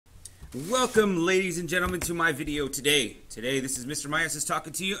Welcome, ladies and gentlemen, to my video today. This is Mr. Myers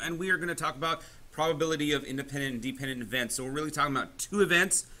talking to you, and we are going to talk about probability of independent and dependent events. So we're really talking about two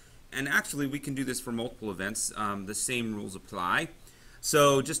events, and actually we can do this for multiple events. The same rules apply.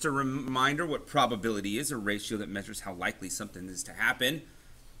 So just a reminder what probability is, a ratio that measures how likely something is to happen.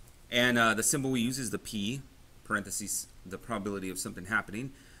 And the symbol we use is the P, parentheses, the probability of something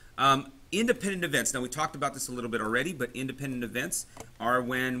happening. Independent events. Now, we talked about this a little bit already, but independent events are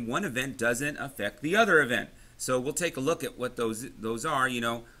when one event doesn't affect the other event. So we'll take a look at what those are.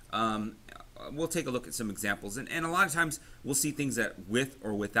 We'll take a look at some examples. And a lot of times we'll see things that with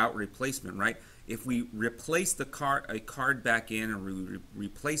or without replacement, right? If we replace a card back in, or we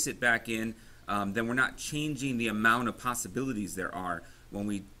replace it back in, then we're not changing the amount of possibilities there are. When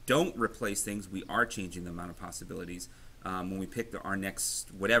we don't replace things, we are changing the amount of possibilities when we pick our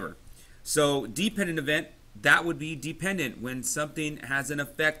next whatever. So dependent event, that would be dependent when something has an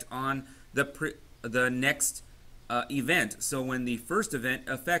effect on the next event. So when the first event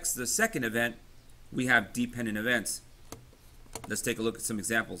affects the second event, we have dependent events. Let's take a look at some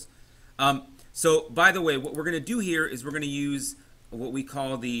examples. So by the way, what we're going to do here is we're going to use what we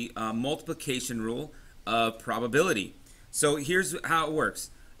call the multiplication rule of probability. So here's how it works.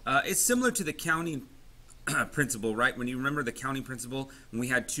 It's similar to the counting principle, right? When you remember the counting principle, when we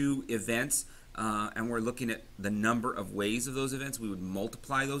had two events and we're looking at the number of ways of those events, we would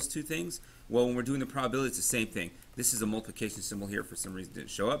multiply those two things. Well, when we're doing the probability, it's the same thing. This is a multiplication symbol here. For some reason it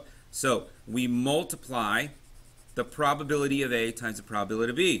didn't show up. So we multiply the probability of A times the probability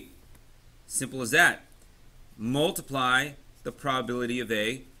of B. Simple as that. Multiply the probability of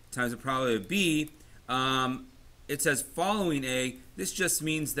A times the probability of B. It says following A. This just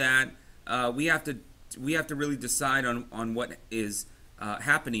means that we have to really decide on what is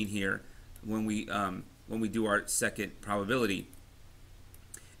happening here when we do our second probability.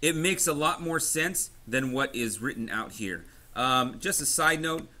 It makes a lot more sense than what is written out here. Just a side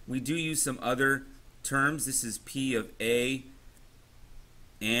note, we do use some other terms. This is P of A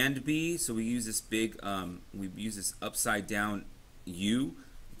and B, so we use this big, we use this upside down U.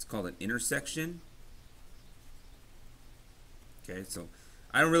 It's called an intersection. Okay, so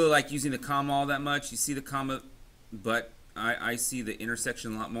I don't really like using the comma all that much. You see the comma, but I see the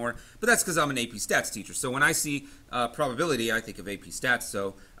intersection a lot more. But that's because I'm an AP Stats teacher. So when I see probability, I think of AP Stats.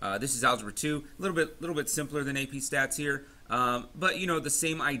 So this is Algebra 2, a little bit simpler than AP Stats here. But you know, the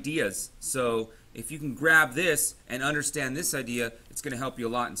same ideas. So if you can grab this and understand this idea, it's going to help you a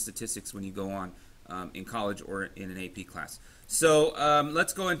lot in statistics when you go on in college or in an AP class. So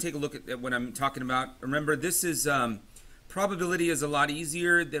let's go and take a look at what I'm talking about. Remember, this is probability is a lot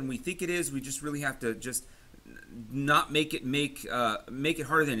easier than we think it is. We just really have to just not make it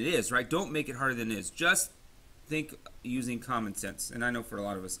harder than it is, right? Don't make it harder than it is. Just think using common sense. And I know for a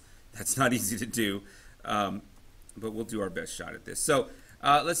lot of us that's not easy to do, but we'll do our best shot at this. So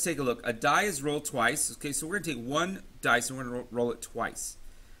let's take a look. A die is rolled twice. Okay, so we're going to take one dice and we're going to roll it twice.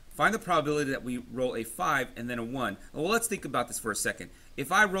 Find the probability that we roll a 5 and then a 1. Well, let's think about this for a second.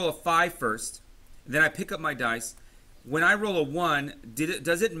 If I roll a 5 first, and then I pick up my dice, when I roll a 1,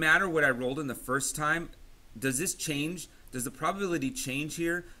 does it matter what I rolled in the first time? Does this change? Does the probability change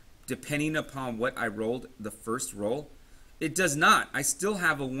here depending upon what I rolled the first roll? It does not. I still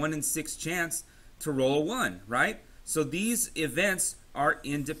have a 1 in 6 chance to roll a 1, right? So these events are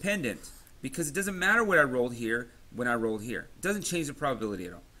independent because it doesn't matter what I rolled here when I rolled here. It doesn't change the probability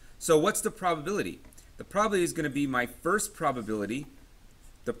at all. So what's the probability? The probability is going to be my first probability,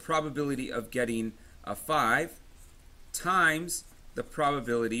 the probability of getting a 5, times the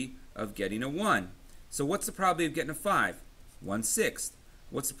probability of getting a 1. So what's the probability of getting a 5? 1/6.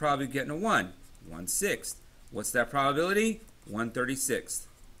 What's the probability of getting a 1? 1/6. What's that probability? 1/36.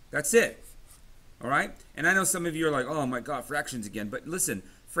 That's it. All right? And I know some of you are like, oh my God, fractions again. But listen,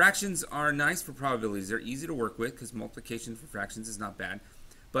 fractions are nice for probabilities. They're easy to work with because multiplication for fractions is not bad.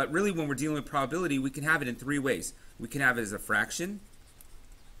 But really when we're dealing with probability, we can have it in three ways. We can have it as a fraction.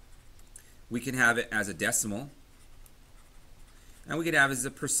 We can have it as a decimal. And we could have it as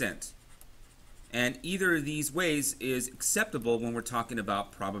a percent. And either of these ways is acceptable when we're talking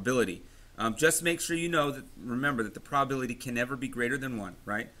about probability. Just make sure you know that, remember that the probability can never be greater than 1,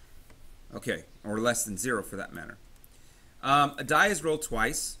 right? Okay, or less than 0 for that matter. A die is rolled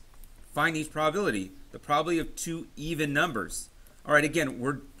twice. Find each probability. The probability of two even numbers. All right, again,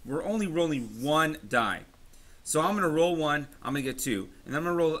 we're only rolling one die. So I'm going to roll 1, I'm going to get 2. And I'm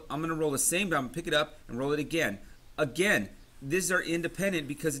going to roll the same die, I'm going to pick it up and roll it again. Again, these are independent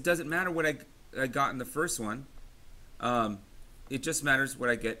because it doesn't matter what I got in the first one. It just matters what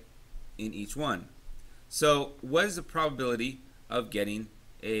I get in each one. So what is the probability of getting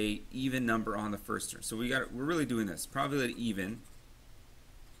a even number on the first term. So we're really doing this. Probability even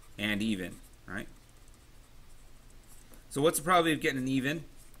and even, right? So what's the probability of getting an even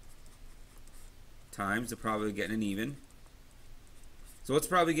times the probability of getting an even? So what's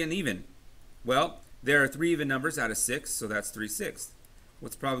the probability of getting even? Well, there are 3 even numbers out of 6, so that's 3/6.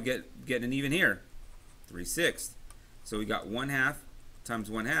 What's the probability of getting an even here? 3/6. So we got 1/2 times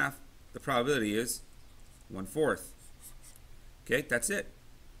 1/2. The probability is 1/4. Okay, that's it.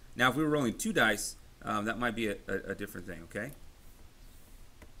 Now, if we were rolling 2 dice, that might be a different thing, okay?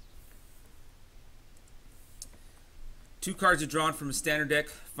 2 cards are drawn from a standard deck.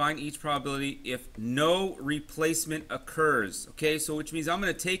 Find each probability if no replacement occurs. Okay, so which means I'm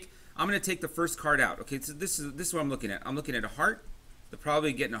going to take the first card out. Okay, so this is what I'm looking at. I'm looking at a heart, the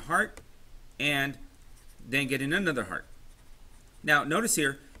probability of getting a heart, and then getting another heart. Now, notice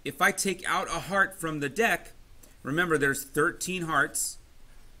here, if I take out a heart from the deck, remember there's 13 hearts.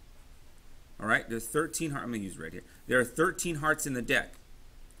 All right, there's 13 hearts. I'm going to use right here. There are 13 hearts in the deck,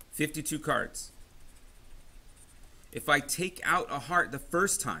 52 cards. If I take out a heart the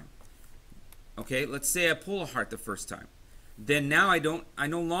first time, okay, let's say I pull a heart the first time, then now I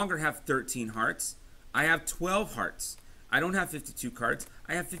no longer have 13 hearts. I have 12 hearts. I don't have 52 cards.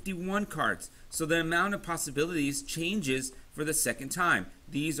 I have 51 cards. So the amount of possibilities changes for the second time.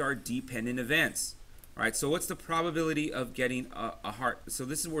 These are dependent events. All right, so what's the probability of getting a heart? So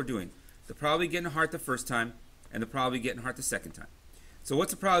this is what we're doing. The probability of getting a heart the first time and the probability of getting a heart the second time. So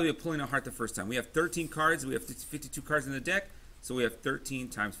what's the probability of pulling a heart the first time? We have 13 cards. We have 52 cards in the deck. So we have 13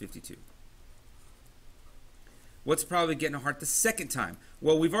 times 52. What's the probability of getting a heart the second time?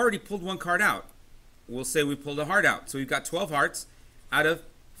 Well, we've already pulled 1 card out. We'll say we pulled a heart out. So we've got 12 hearts out of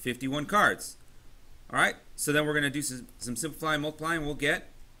 51 cards. All right? So then we're going to do some simplifying and multiplying. We'll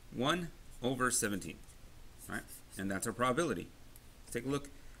get 1/17. All right? And that's our probability. Let's take a look.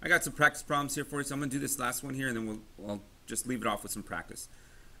 I got some practice problems here for you. So I'm going to do this last one here, and then I'll just leave it off with some practice.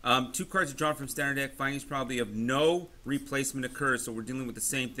 2 cards are drawn from standard deck. Find each probability of no replacement occurs. So we're dealing with the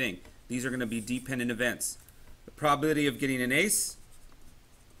same thing. These are going to be dependent events. The probability of getting an ace,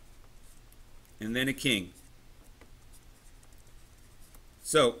 and then a king.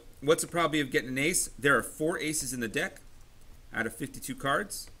 So what's the probability of getting an ace? There are 4 aces in the deck out of 52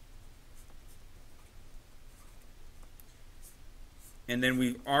 cards. And then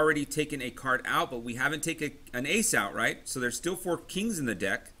we've already taken a card out, but we haven't taken an ace out, right? So there's still 4 kings in the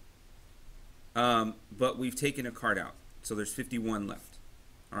deck, but we've taken a card out. So there's 51 left.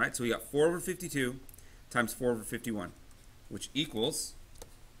 All right, so we got 4/52 times 4/51, which equals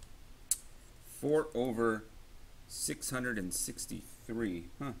 4/663.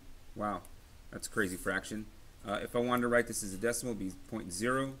 Huh, wow, that's a crazy fraction. If I wanted to write this as a decimal, it'd be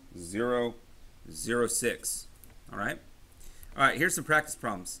 0.0006. All right? All right, here's some practice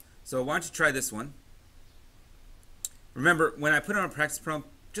problems. So why don't you try this one? Remember, when I put on a practice problem,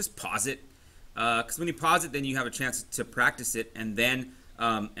 just pause it. Because when you pause it, then you have a chance to practice it and then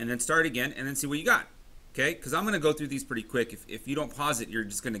start again and then see what you got. Okay? Because I'm going to go through these pretty quick. If you don't pause it, you're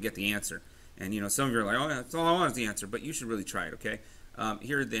just going to get the answer. And, you know, some of you are like, oh, that's all I want is the answer. But you should really try it, okay?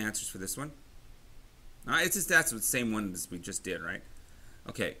 Here are the answers for this one. It's just that's the same one as we just did, right?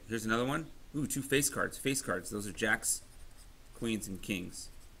 Okay, here's another one. Ooh, 2 face cards. Face cards. Those are jacks, queens, and kings.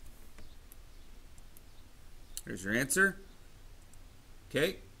 Here's your answer.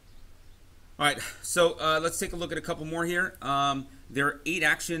 Okay. All right, so let's take a look at a couple more here. There are 8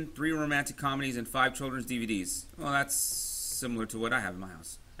 action, 3 romantic comedies, and 5 children's DVDs. Well, that's similar to what I have in my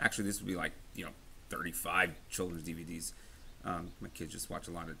house. Actually, this would be like, 35 children's DVDs. My kids just watch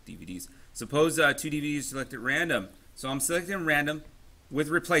a lot of DVDs. Suppose 2 DVDs selected at random. So I'm selecting random with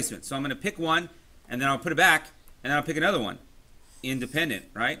replacement. So I'm going to pick one, and then I'll put it back, and then I'll pick another one. Independent,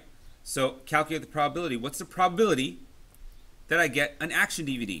 right? So calculate the probability. What's the probability that I get an action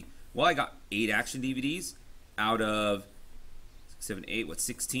DVD? Well, I got 8 action DVDs out of 6, 7, 8. What's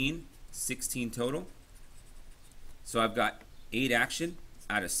 16? 16 total. So I've got 8 action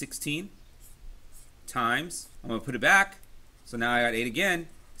out of 16 times. I'm going to put it back. So now I got 8 again.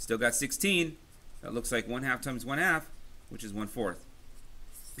 Still got 16. That looks like 1/2 times 1/2, which is 1/4.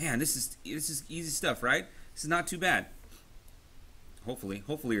 Man, this is easy stuff, right? This is not too bad. Hopefully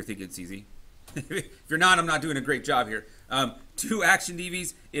you're thinking it's easy. If you're not, I'm not doing a great job here. 2 action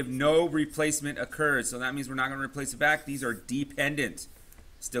DVDs if no replacement occurs. So that means we're not going to replace it back. These are dependent.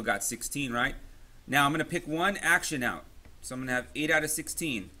 Still got 16, right? Now I'm going to pick 1 action out. So I'm going to have 8 out of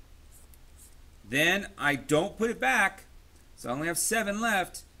 16. Then I don't put it back. So I only have 7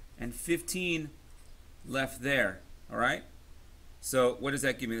 left and 15 left there. All right? So what does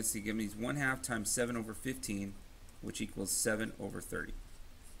that give me? Let's see. Give me 1/2 times 7/15, which equals 7/30.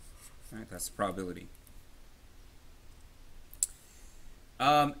 All right, that's the probability.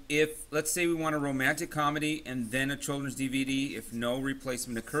 If, let's say we want a romantic comedy and then a children's DVD, if no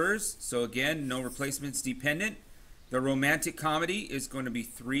replacement occurs, so again, no replacements dependent, the romantic comedy is going to be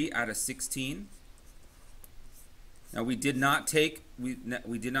 3 out of 16. Now we did not take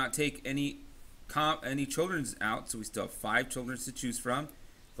any children's out, so we still have 5 children's to choose from,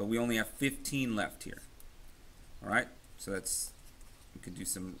 but we only have 15 left here. All right, so that's, we could do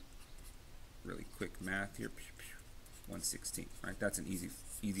some really quick math here. 1/16. Right, that's an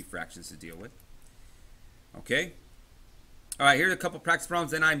easy fractions to deal with. Okay. All right, here's a couple practice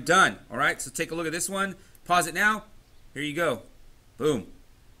problems, then I'm done. All right, so take a look at this one. Pause it now. Here you go. Boom.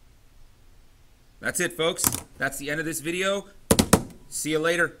 That's it, folks. That's the end of this video. See you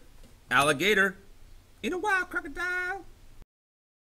later. Alligator in a wild crocodile.